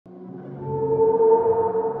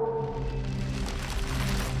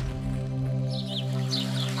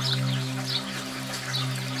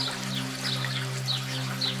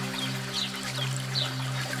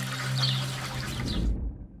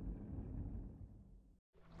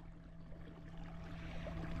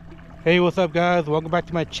Hey, what's up guys? Welcome back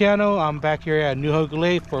to my channel. I'm back here at New Hogan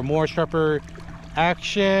Lake for more striper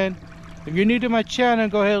action. If you're new to my channel,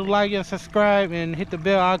 go ahead and like and subscribe and hit the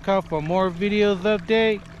bell icon for more videos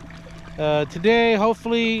update. Today,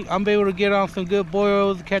 hopefully, I'm able to get on some good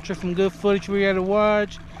boils, capture some good footage we had to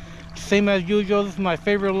watch. Same as usual, this is my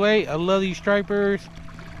favorite lake. I love these stripers.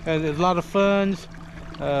 There's a lot of fun.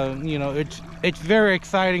 You know, it's very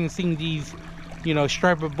exciting seeing these, you know,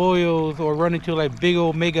 striper boils or run into like big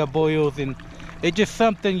old mega boils, and it's just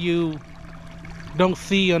something you don't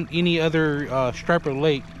see on any other striper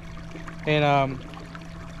lake. And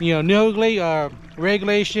you know, New Hogan Lake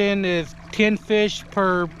regulation is 10 fish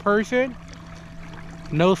per person,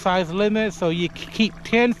 no size limit, so you keep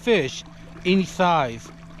 10 fish any size,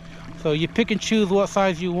 so you pick and choose what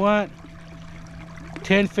size you want.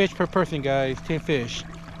 10 fish per person, guys. 10 fish.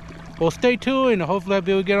 Well, stay tuned and hopefully I'll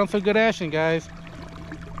be able to get on some good action, guys.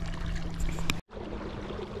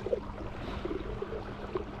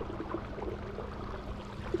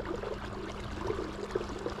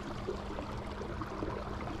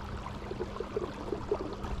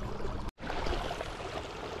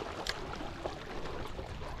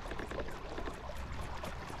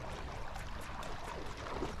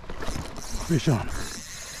 Fish on.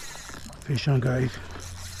 Fish on, guys.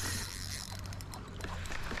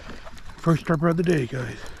 First striper of the day,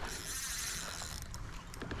 guys.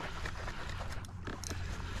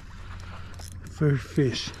 First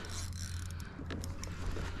fish.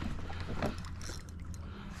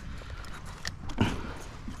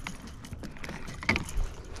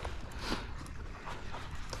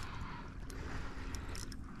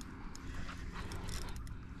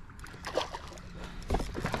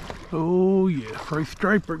 Oh yeah, first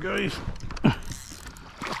striper, guys.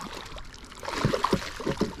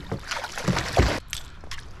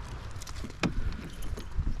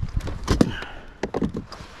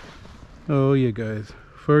 Oh yeah, guys,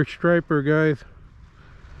 first striper, guys.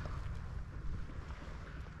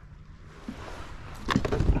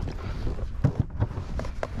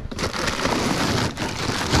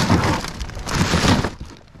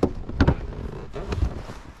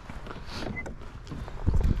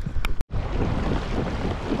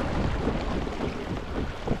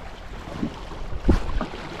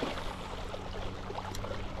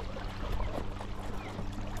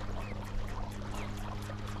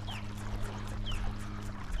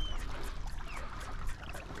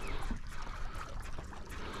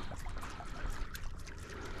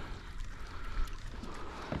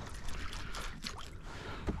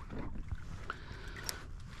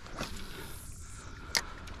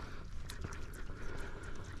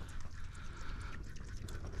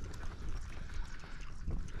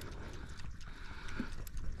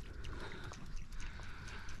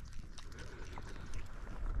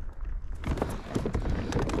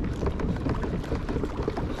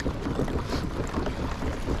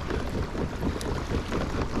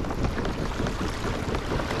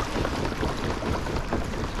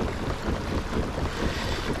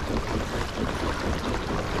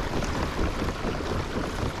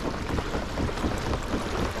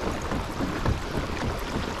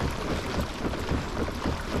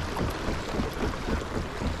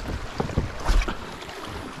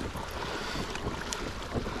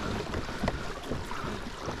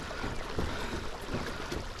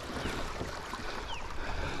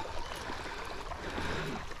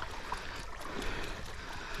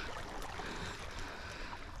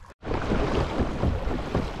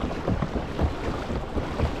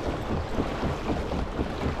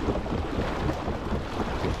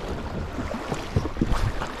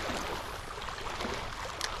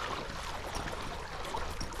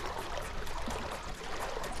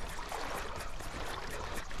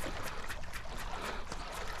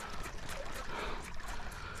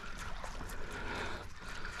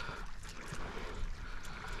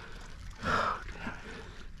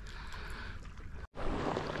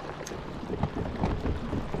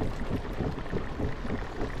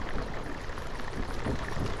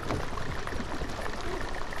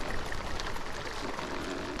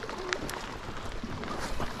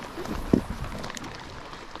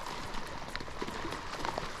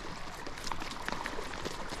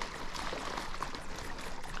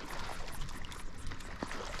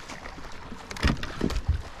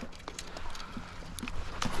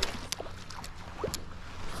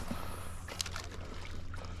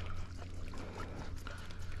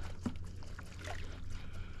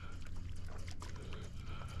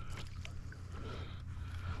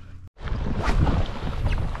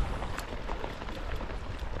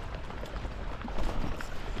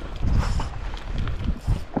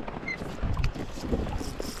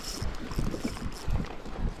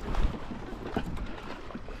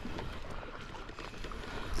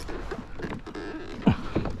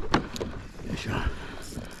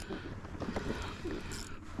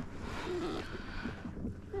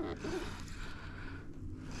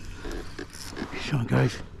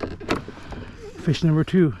 guys. Fish number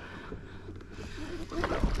 2.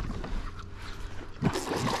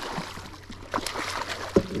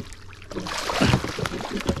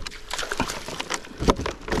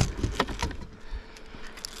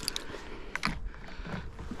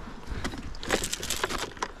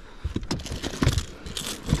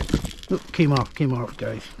 Oh, came off,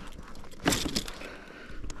 guys.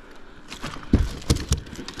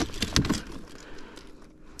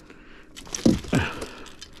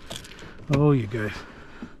 Oh, you guys.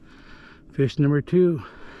 Fish number 2.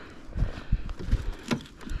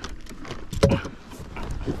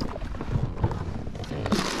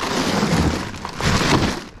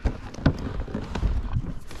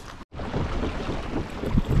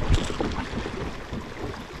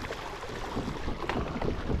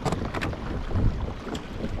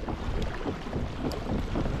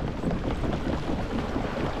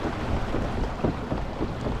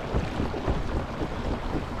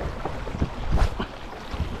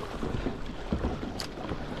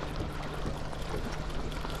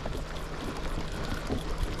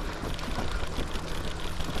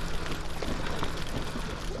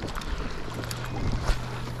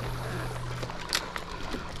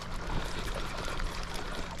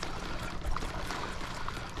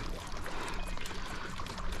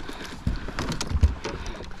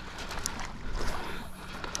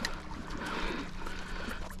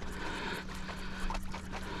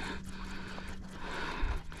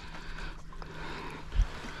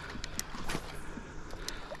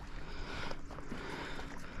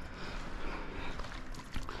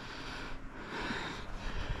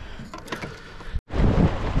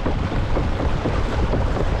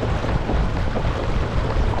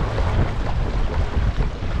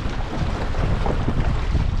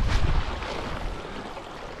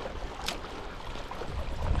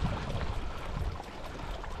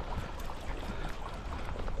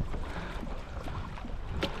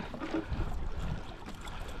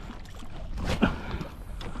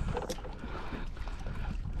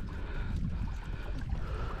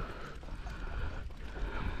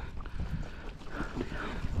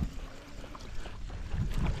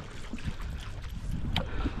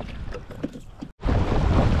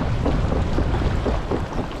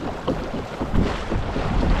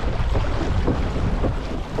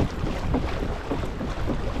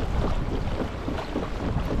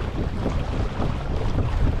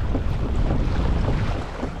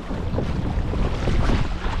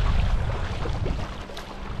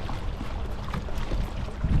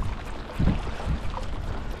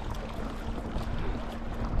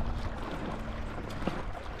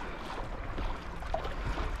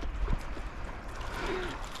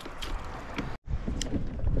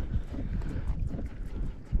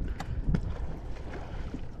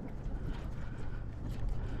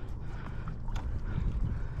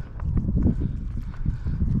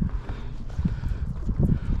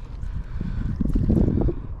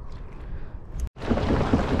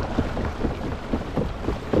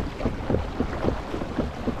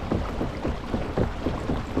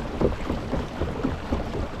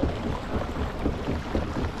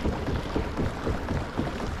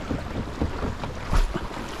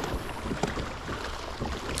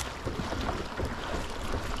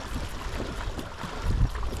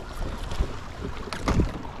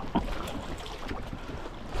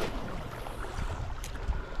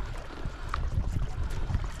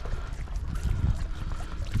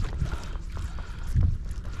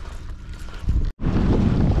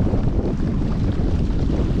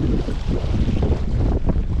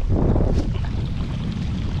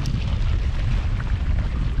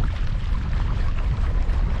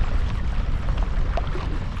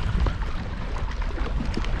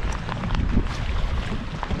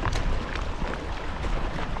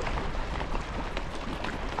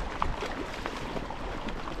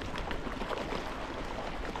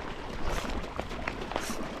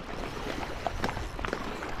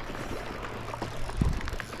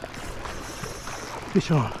 Fish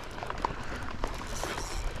on.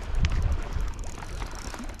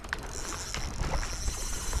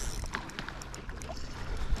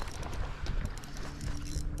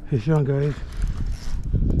 Fish on, guys.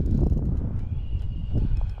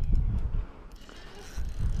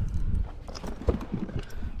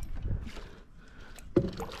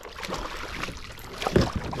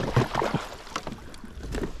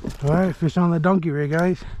 Alright, fish on the donkey rig,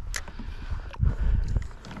 guys.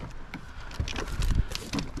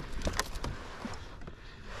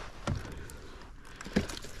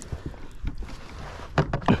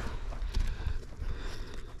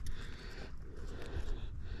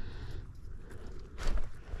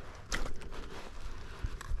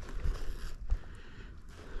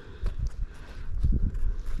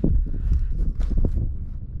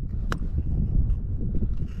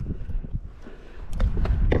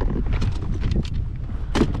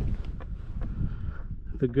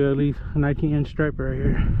 The good, at least 19-inch striper right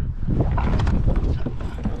here.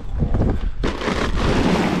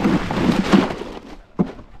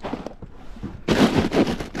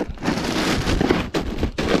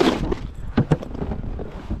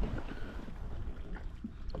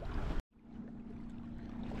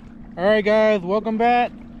 Alright guys, welcome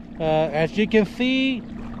back. As you can see,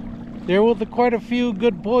 there was quite a few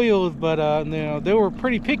good boils, but you know, they were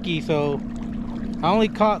pretty picky, so I only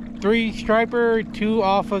caught 3 striper, 2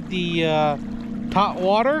 off of the top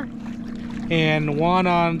water, and 1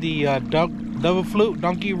 on the double fluke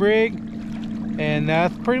donkey rig, and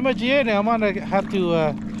that's pretty much it. I'm gonna have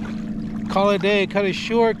to call it a day, cut it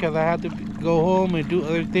short, because I have to go home and do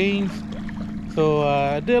other things. So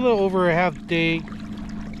I did a little over a half day.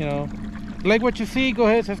 You know, like what you see, go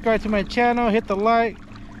ahead, subscribe to my channel, hit the like,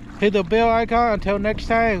 hit the bell icon. Until next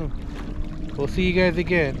time, we'll see you guys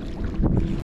again.